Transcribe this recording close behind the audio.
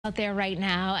Out there right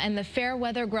now, and the Fair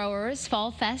Weather Growers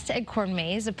Fall Fest at Corn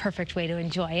Maze, a perfect way to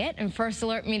enjoy it. And First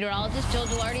Alert meteorologist Jill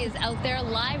Gilardi is out there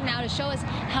live now to show us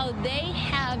how they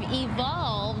have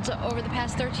evolved over the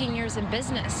past 13 years in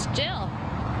business. Jill.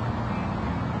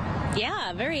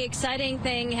 Yeah, very exciting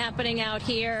thing happening out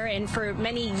here and for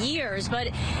many years, but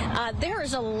there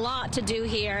is a lot to do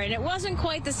here, and it wasn't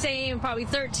quite the same probably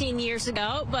 13 years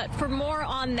ago. But for more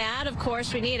on that, of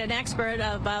course, we need an expert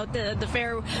about the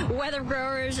Fair Weather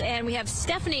Growers, and we have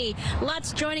Stephanie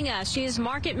Lutz joining us. She is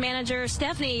market manager.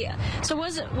 Stephanie, so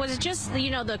was it just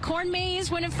the Corn Maze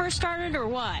when it first started, or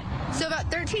what? So about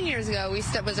 13 years ago,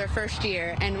 was our first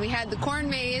year, and we had the Corn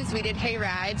Maze, we did hay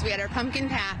rides, we had our pumpkin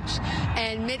patch,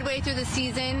 and midway through the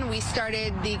season, we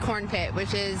started the corn pit,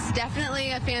 which is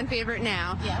definitely a fan favorite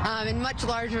now, and much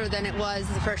larger than it was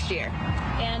the first year.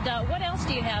 And what else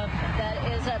do you have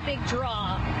that is a big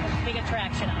draw, a big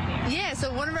attraction out here? Yeah,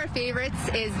 so one of our favorites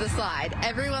is the slide.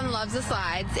 Everyone loves the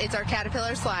slides. It's our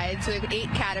Caterpillar slide, so we have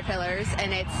 8 caterpillars,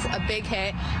 and it's a big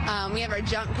hit. We have our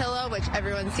jump pillow, which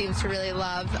everyone seems to really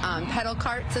love. Pedal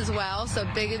carts as well, so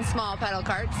big and small pedal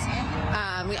carts.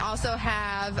 We also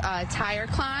have tire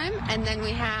climb, and then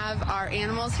we have our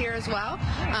animals here as well.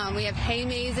 We have hay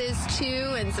mazes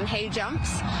too, and some hay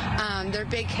jumps. They're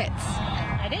big hits.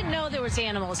 I didn't know there was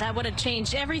animals. I would have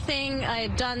changed everything I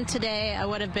had done today. I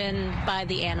would have been by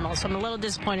the animals. So I'm a little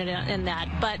disappointed in that.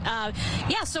 But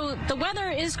yeah, so the weather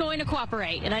is going to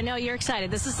cooperate, and I know you're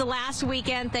excited. This is the last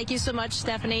weekend. Thank you so much,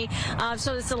 Stephanie.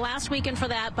 So it's the last weekend for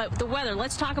that. But the weather,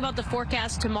 let's talk about the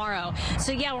forecast tomorrow.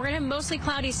 So yeah, we're going to have mostly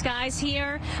cloudy skies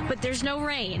here, but there's no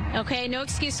rain, okay? No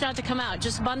excuse not to come out.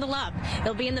 Just bundle up.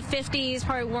 It'll be in the 50s,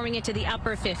 probably warming into the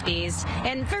upper 50s.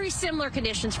 And very similar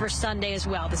conditions for Sunday as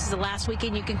well. This is the last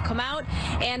weekend you can come out,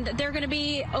 and they're going to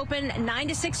be open 9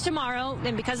 to 6 tomorrow,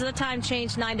 and because of the time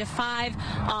change, 9 to 5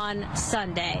 on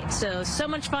Sunday. So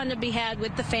much fun to be had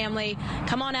with the family.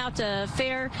 Come on out to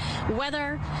Fair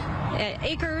Weather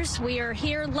Acres. We are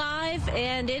here live,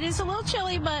 and it is a little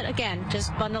chilly, but again,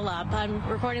 just bundle up. I'm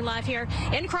reporting live here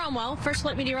in Cromwell. First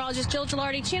Alert meteorologist Jill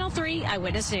Gilardi, Channel 3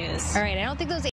 Eyewitness News. All right, I don't think those